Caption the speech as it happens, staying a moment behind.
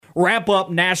wrap up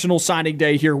National Signing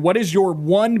Day here, what is your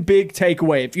one big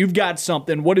takeaway? If you've got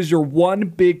something, what is your one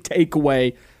big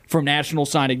takeaway from National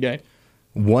Signing Day?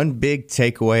 One big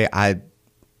takeaway, I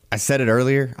said it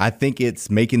earlier, I think it's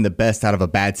making the best out of a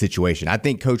bad situation. I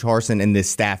think Coach Harsin and this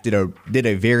staff did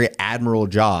a very admirable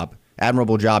job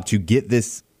to get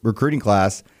this recruiting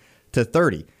class to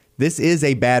 30. This is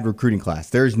a bad recruiting class.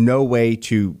 There's no way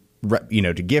to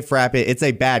gift wrap it. It's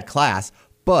a bad class,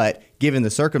 but given the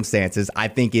circumstances, I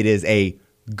think it is a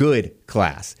good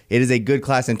class. It is a good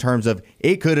class in terms of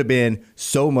it could have been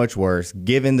so much worse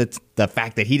given the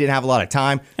fact that he didn't have a lot of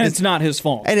time. And it's not his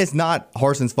fault. And it's not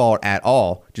Harsin's fault at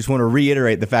all. Just want to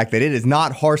reiterate the fact that it is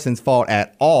not Harsin's fault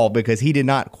at all because he did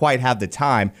not quite have the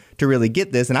time to really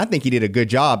get this. And I think he did a good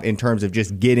job in terms of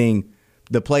just getting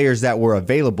the players that were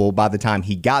available by the time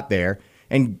he got there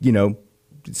and,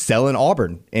 selling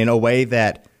Auburn in a way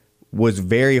that was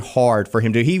very hard for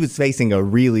him to. He was facing a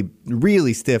really,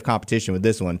 really stiff competition with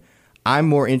this one. I'm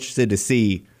more interested to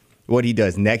see what he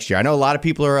does next year. I know a lot of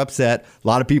people are upset. A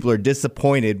lot of people are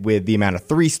disappointed with the amount of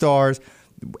 3 stars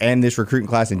and this recruiting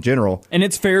class in general. And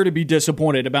it's fair to be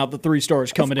disappointed about the 3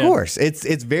 stars coming in. Of course.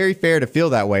 It's very fair to feel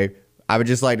that way. I would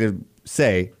just like to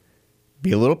say,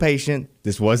 be a little patient.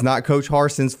 This was not Coach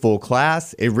Harsin's full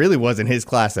class. It really wasn't his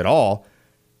class at all.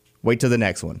 Wait till the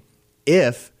next one.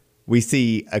 If we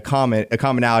see a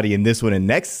commonality in this one and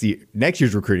next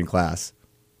year's recruiting class,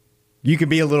 you can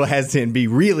be a little hesitant and be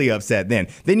really upset then.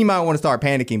 Then you might want to start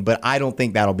panicking, but I don't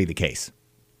think that'll be the case.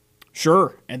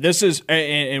 Sure. And this is,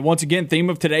 and once again,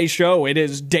 theme of today's show, it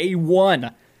is day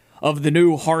 1 of the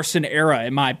new Harsin era,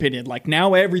 in my opinion. Like,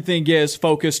 now everything is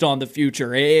focused on the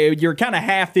future. You're kind of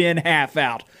half in, half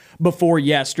out before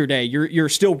yesterday. You're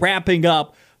still wrapping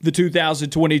up the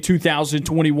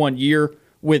 2020-2021 year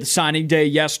with signing day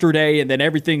yesterday and then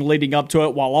everything leading up to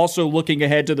it, while also looking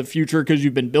ahead to the future because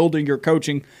you've been building your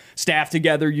coaching staff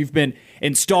together. You've been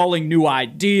installing new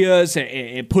ideas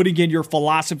and putting in your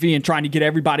philosophy and trying to get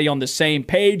everybody on the same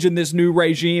page in this new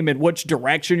regime and which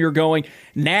direction you're going.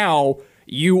 Now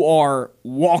you are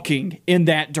walking in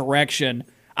that direction.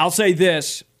 I'll say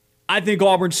this. I think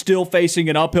Auburn's still facing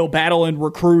an uphill battle in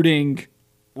recruiting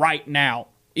right now.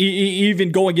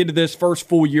 Even going into this first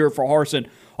full year for Harsin,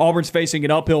 Auburn's facing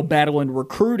an uphill battle in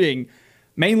recruiting,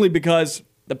 mainly because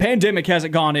the pandemic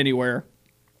hasn't gone anywhere.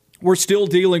 We're still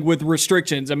dealing with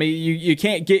restrictions. I mean, you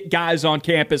can't get guys on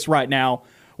campus right now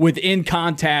in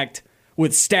contact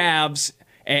with staffs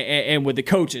and with the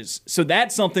coaches. So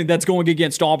that's something that's going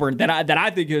against Auburn that I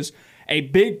think is a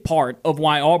big part of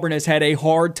why Auburn has had a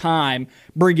hard time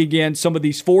bringing in some of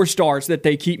these 4 stars that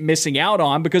they keep missing out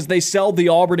on because they sell the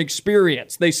Auburn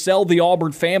experience. They sell the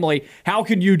Auburn family. How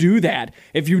can you do that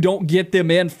if you don't get them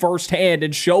in firsthand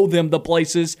and show them the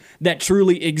places that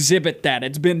truly exhibit that?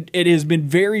 It has been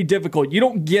very difficult. You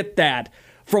don't get that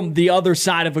from the other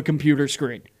side of a computer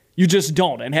screen. You just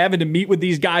don't. And having to meet with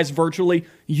these guys virtually,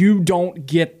 you don't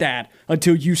get that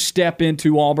until you step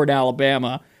into Auburn,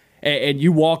 Alabama, and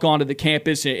you walk onto the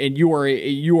campus and you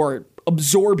are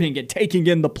absorbing and taking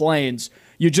in the plains.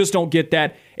 You just don't get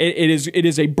that. It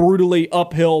is a brutally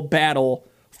uphill battle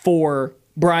for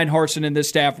Brian Harsin and this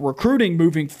staff recruiting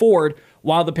moving forward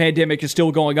while the pandemic is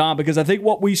still going on, because I think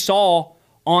what we saw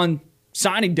on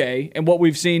signing day and what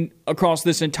we've seen across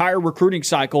this entire recruiting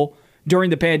cycle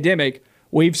during the pandemic,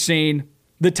 we've seen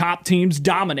the top teams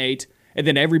dominate and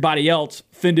then everybody else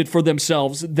fended for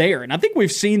themselves there. And I think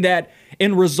we've seen that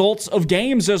in results of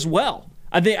games as well.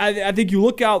 I think you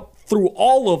look out through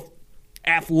all of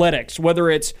athletics, whether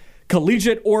it's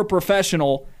collegiate or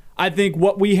professional, I think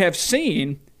what we have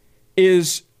seen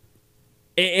is,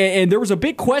 and there was a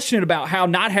big question about how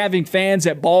not having fans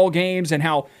at ball games and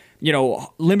how,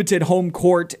 limited home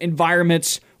court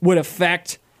environments would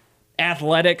affect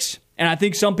athletics. And I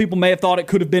think some people may have thought it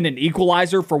could have been an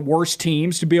equalizer for worse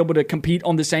teams to be able to compete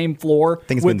on the same floor. I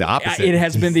think it's been the opposite. It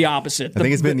has been the opposite. I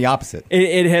think it's been the opposite.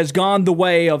 It has gone the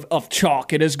way of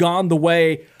chalk. It has gone the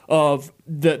way of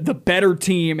the better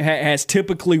team has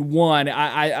typically won.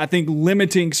 I think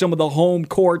limiting some of the home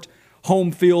court,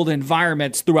 home field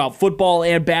environments throughout football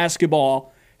and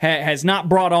basketball has not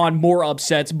brought on more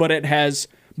upsets, but it has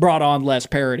brought on less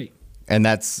parity. And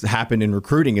that's happened in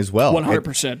recruiting as well.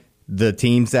 100%. The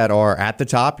teams that are at the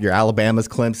top, your Alabamas,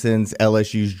 Clemson's,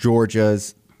 LSU's,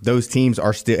 Georgia's, those teams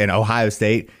are still, and Ohio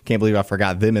State, can't believe I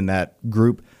forgot them in that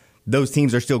group. Those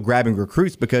teams are still grabbing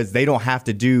recruits because they don't have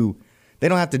to do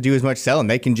as much selling.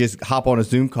 They can just hop on a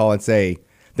Zoom call and say,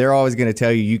 they're always going to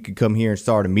tell you can come here and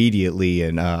start immediately,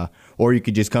 and or you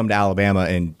could just come to Alabama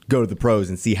and go to the pros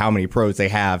and see how many pros they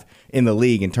have in the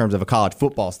league in terms of a college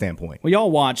football standpoint. We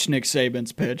all watched Nick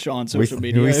Saban's pitch on social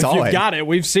media. We saw it. Got it.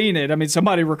 We've seen it. I mean,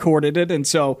 somebody recorded it, and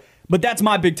so. But that's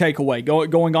my big takeaway.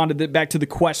 Going on to back to the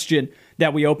question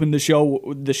that we opened the show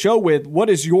with. What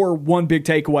is your one big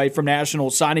takeaway from National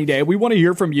Signing Day? We want to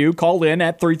hear from you. Call in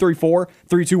at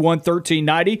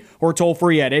 334-321-1390 or toll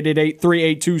free at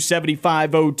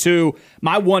 888-382-7502.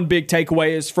 My one big takeaway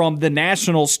is from the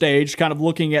national stage, kind of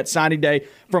looking at Signing Day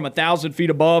from 1,000 feet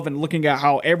above and looking at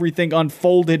how everything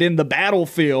unfolded in the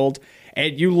battlefield.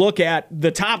 And you look at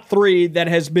the top three that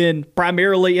has been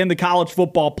primarily in the college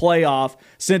football playoff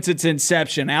since its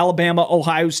inception: Alabama,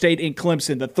 Ohio State, and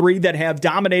Clemson, the three that have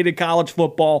dominated college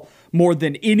football more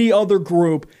than any other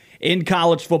group in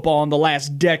college football in the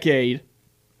last decade.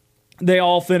 They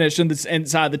all finished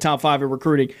inside the top five in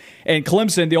recruiting. And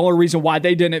Clemson, the only reason why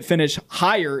they didn't finish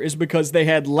higher is because they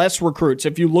had less recruits.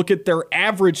 If you look at their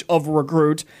average of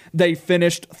recruits, they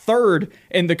finished third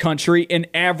in the country in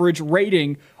average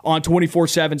rating on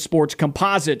 24/7 Sports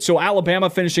Composite. So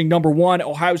Alabama finishing number one,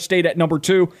 Ohio State at number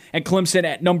two, and Clemson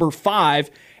at number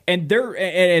five. And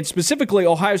specifically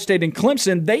Ohio State and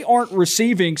Clemson, they aren't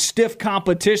receiving stiff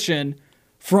competition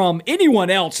from anyone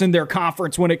else in their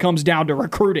conference when it comes down to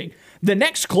recruiting. The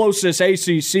next closest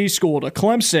ACC school to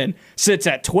Clemson sits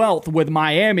at 12th with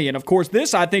Miami. And, of course,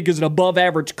 this, I think, is an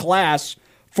above-average class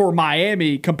for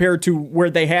Miami compared to where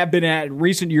they have been at in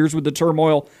recent years with the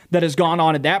turmoil that has gone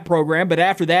on in that program. But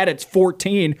after that, it's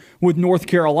 14 with North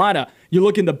Carolina. You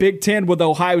look in the Big Ten with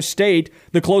Ohio State,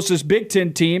 the closest Big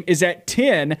Ten team is at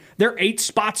 10. They're 8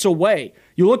 spots away.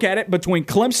 You look at it between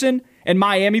Clemson and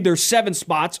Miami, there's 7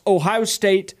 spots. Ohio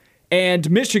State and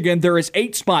Michigan, there is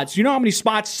 8 spots. You know how many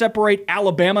spots separate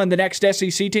Alabama and the next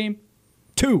SEC team?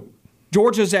 2.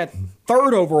 Georgia's at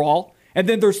 3rd overall, and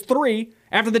then there's 3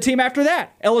 after the team after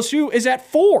that. LSU is at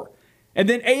 4, and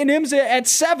then A&M's at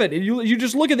 7. And you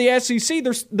just look at the SEC,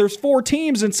 there's 4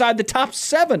 teams inside the top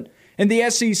 7 in the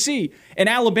SEC, and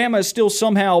Alabama is still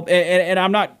somehow, and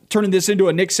I'm not turning this into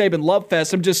a Nick Saban love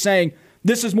fest, I'm just saying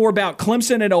this is more about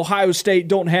Clemson and Ohio State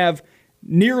don't have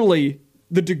nearly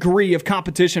the degree of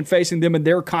competition facing them in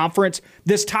their conference.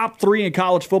 This top 3 in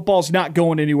college football is not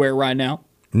going anywhere right now.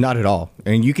 Not at all.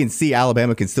 And you can see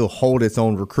Alabama can still hold its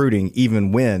own recruiting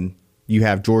even when you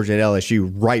have Georgia and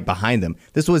LSU right behind them.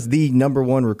 This was the number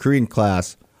 1 recruiting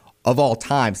class of all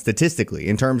time statistically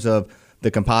in terms of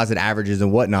the composite averages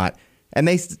and whatnot. And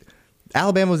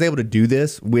Alabama was able to do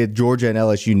this with Georgia and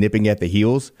LSU nipping at the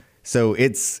heels. So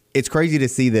it's crazy to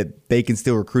see that they can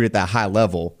still recruit at that high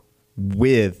level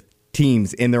with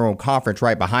teams in their own conference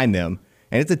right behind them.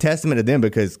 And it's a testament to them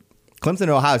because Clemson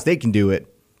and Ohio State can do it,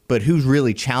 but who's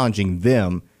really challenging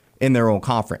them in their own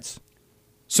conference?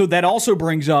 So that also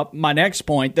brings up my next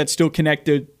point that's still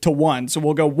connected to 1. So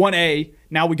we'll go 1A,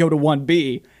 now we go to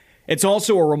 1B. It's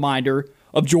also a reminder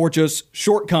of Georgia's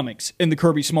shortcomings in the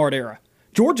Kirby Smart era.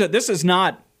 Georgia,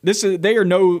 they are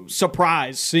no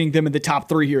surprise seeing them in the top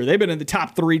 3 here. They've been in the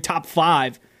top 3, top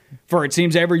 5 for it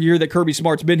seems every year that Kirby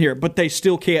Smart's been here, but they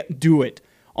still can't do it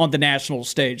on the national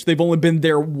stage. They've only been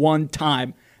there one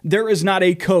time. There is not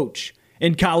a coach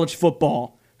in college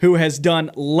football who has done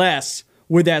less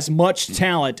with as much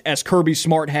talent as Kirby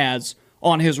Smart has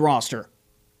on his roster.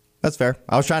 That's fair.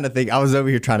 I was over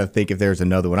here trying to think if there's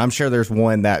another one. I'm sure there's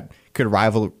one that could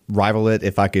rival it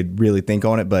if I could really think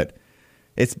on it, but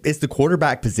it's the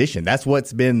quarterback position. That's what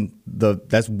has been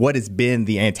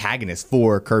the antagonist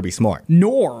for Kirby Smart.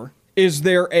 Nor is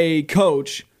there a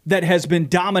coach that has been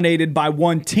dominated by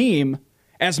one team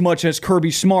as much as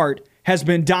Kirby Smart has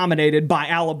been dominated by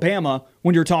Alabama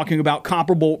when you're talking about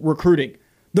comparable recruiting.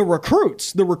 The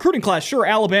recruiting class, sure,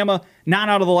 Alabama, 9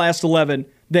 out of the last 11,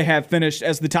 they have finished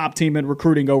as the top team in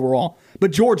recruiting overall.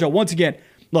 But Georgia, once again,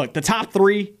 look, the top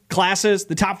 3 classes,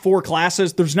 the top 4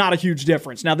 classes, there's not a huge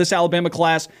difference. Now, this Alabama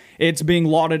class, it's being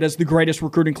lauded as the greatest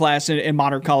recruiting class in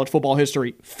modern college football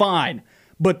history. Fine.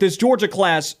 But this Georgia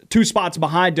class, 2 spots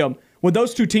behind them, when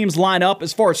those 2 teams line up,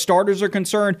 as far as starters are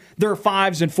concerned, there are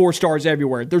 5s and 4 stars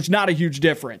everywhere. There's not a huge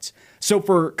difference. So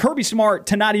for Kirby Smart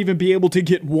to not even be able to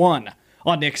get 1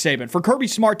 on Nick Saban, for Kirby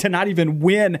Smart to not even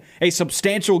win a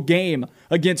substantial game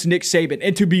against Nick Saban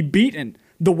and to be beaten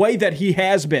the way that he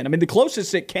has been. I mean, the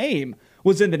closest it came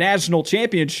was in the national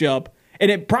championship,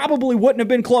 and it probably wouldn't have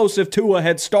been close if Tua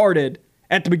had started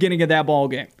at the beginning of that ball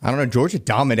game. I don't know. Georgia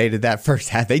dominated that first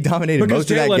half. They dominated because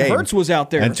most of that game. Because Jalen Hurts was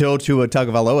out there. Until Tua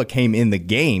Tagovailoa came in the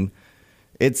game.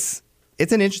 It's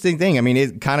an interesting thing. I mean,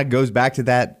 it kind of goes back to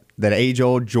that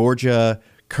age-old Georgia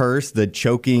curse, the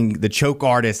choke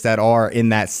artists that are in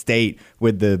that state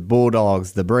with the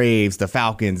Bulldogs, the Braves, the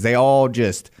Falcons. They all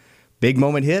just big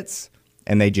moment hits,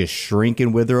 and they just shrink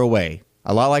and wither away.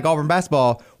 A lot like Auburn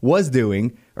basketball was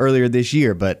doing earlier this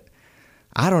year, but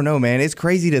I don't know, man. It's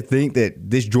crazy to think that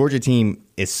this Georgia team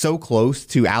is so close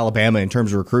to Alabama in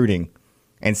terms of recruiting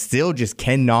and still just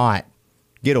cannot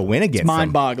get a win against them. It's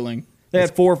mind-boggling. They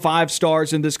had 4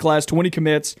 5-stars in this class, 20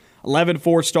 commits, 11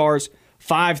 4-stars,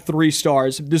 5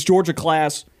 3-stars. This Georgia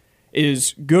class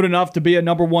is good enough to be a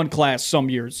number 1 class some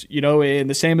years, and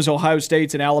the same as Ohio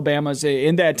State's and Alabama's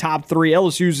in that top 3.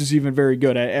 LSU's is even very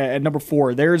good at number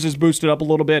 4. Theirs is boosted up a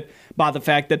little bit by the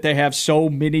fact that they have so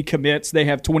many commits. They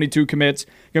have 22 commits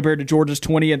compared to Georgia's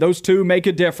 20, and those 2 make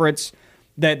a difference.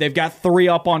 That they've got 3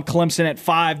 up on Clemson at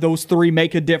 5. Those 3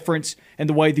 make a difference in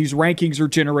the way these rankings are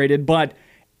generated, but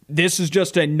this is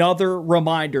just another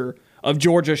reminder of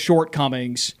Georgia's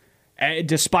shortcomings,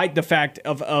 despite the fact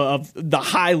of the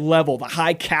high level, the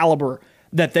high caliber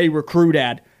that they recruit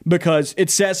at, because it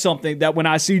says something that when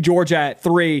I see Georgia at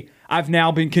 3, I've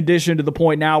now been conditioned to the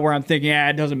point now where I'm thinking,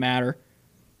 it doesn't matter.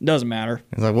 It doesn't matter.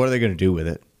 It's like, what are they going to do with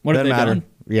it? What have they done?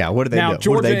 Yeah, what are they doing? Now,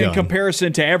 Georgia, in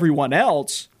comparison to everyone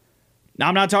else, now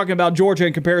I'm not talking about Georgia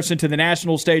in comparison to the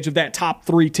national stage of that top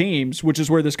 3 teams, which is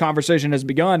where this conversation has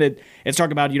begun. It's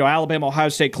talking about, Alabama, Ohio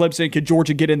State, Clemson. Could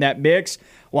Georgia get in that mix?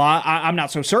 Well, I'm not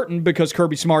so certain because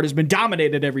Kirby Smart has been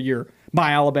dominated every year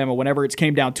by Alabama whenever it's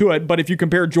came down to it. But if you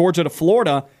compare Georgia to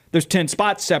Florida, there's 10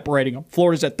 spots separating them.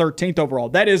 Florida's at 13th overall.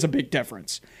 That is a big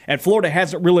difference. And Florida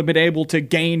hasn't really been able to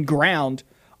gain ground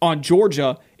on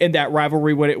Georgia in that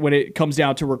rivalry when it comes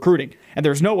down to recruiting. And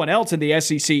there's no one else in the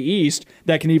SEC East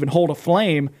that can even hold a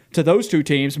flame to those 2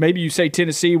 teams. Maybe you say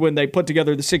Tennessee when they put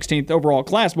together the 16th overall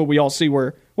class, but we all see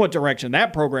what direction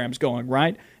that program's going,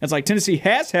 right? It's like Tennessee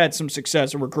has had some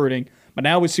success in recruiting, but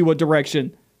now we see what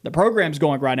direction the program's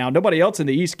going right now. Nobody else in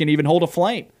the East can even hold a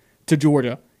flame to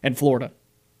Georgia and Florida.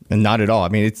 And not at all. I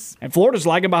mean, and Florida's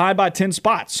lagging behind by 10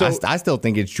 spots. So I still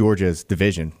think it's Georgia's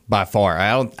division by far.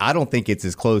 I don't think it's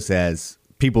as close as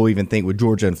people even think with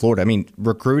Georgia and Florida. I mean,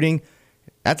 recruiting,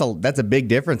 that's a big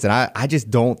difference, and I just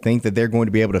don't think that they're going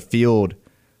to be able to field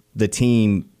the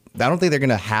team. I don't think they're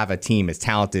going to have a team as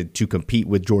talented to compete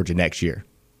with Georgia next year.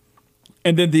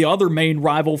 And then the other main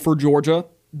rival for Georgia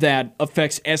that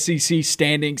affects SEC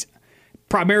standings,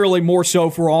 primarily more so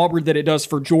for Auburn than it does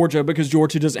for Georgia, because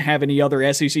Georgia doesn't have any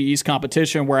other SEC East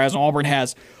competition, whereas Auburn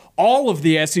has all of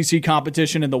the SEC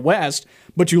competition in the West.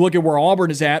 But you look at where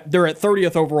Auburn is at, they're at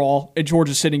 30th overall, and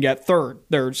Georgia's sitting at 3rd.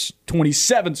 There's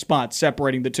 27 spots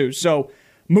separating the 2. So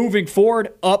moving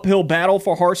forward, uphill battle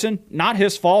for Harsin. Not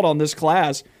his fault on this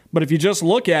class, but if you just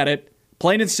look at it,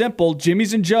 plain and simple,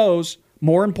 Jimmys and Joes,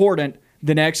 more important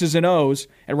than X's and O's.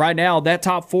 And right now, that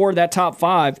top 4, that top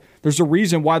 5, there's a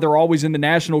reason why they're always in the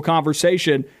national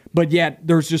conversation, but yet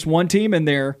there's just one team in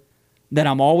there that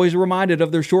I'm always reminded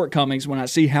of their shortcomings when I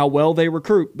see how well they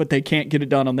recruit, but they can't get it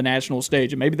done on the national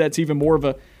stage. And maybe that's even more of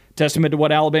a testament to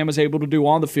what Alabama's able to do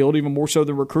on the field, even more so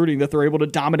than recruiting, that they're able to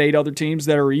dominate other teams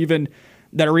that are even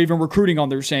recruiting on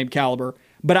their same caliber.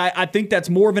 But I think that's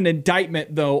more of an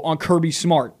indictment, though, on Kirby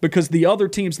Smart, because the other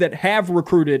teams that have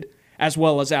recruited as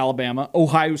well as Alabama,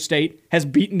 Ohio State has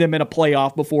beaten them in a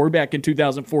playoff before back in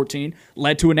 2014,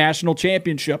 led to a national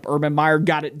championship. Urban Meyer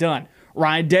got it done.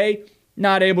 Ryan Day,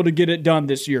 not able to get it done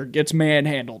this year, gets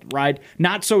manhandled, right?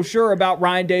 Not so sure about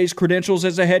Ryan Day's credentials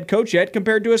as a head coach yet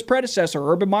compared to his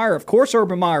predecessor, Urban Meyer. Of course,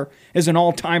 Urban Meyer is an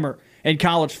all-timer in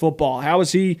college football. How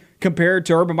is he compared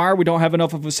to Urban Meyer? We don't have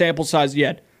enough of a sample size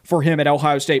yet for him at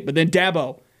Ohio State. But then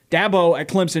Dabo at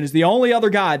Clemson is the only other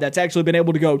guy that's actually been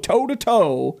able to go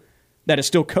toe-to-toe that is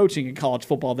still coaching in college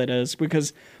football, that is,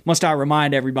 because must I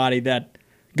remind everybody that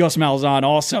Gus Malzahn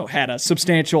also had a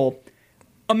substantial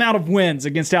amount of wins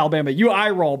against Alabama. You eye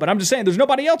roll, but I'm just saying there's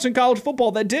nobody else in college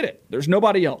football that did it. There's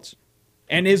nobody else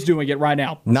and is doing it right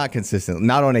now. Not consistent,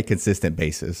 not on a consistent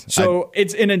basis. So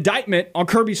it's an indictment on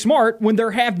Kirby Smart when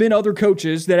there have been other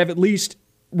coaches that have at least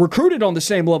recruited on the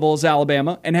same level as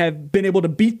Alabama and have been able to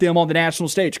beat them on the national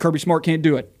stage. Kirby Smart can't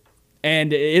do it.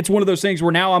 And it's one of those things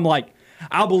where now I'm like,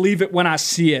 I'll believe it when I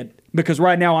see it, because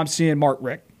right now I'm seeing Mark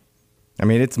Richt. I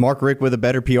mean, it's Mark Richt with a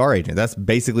better PR agent. That's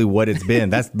basically what it's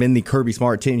been. That's been the Kirby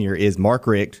Smart tenure, is Mark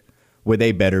Richt with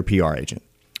a better PR agent.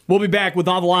 We'll be back with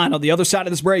On the Line on the other side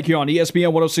of this break here on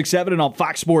ESPN 106.7 and on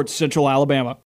Fox Sports Central Alabama.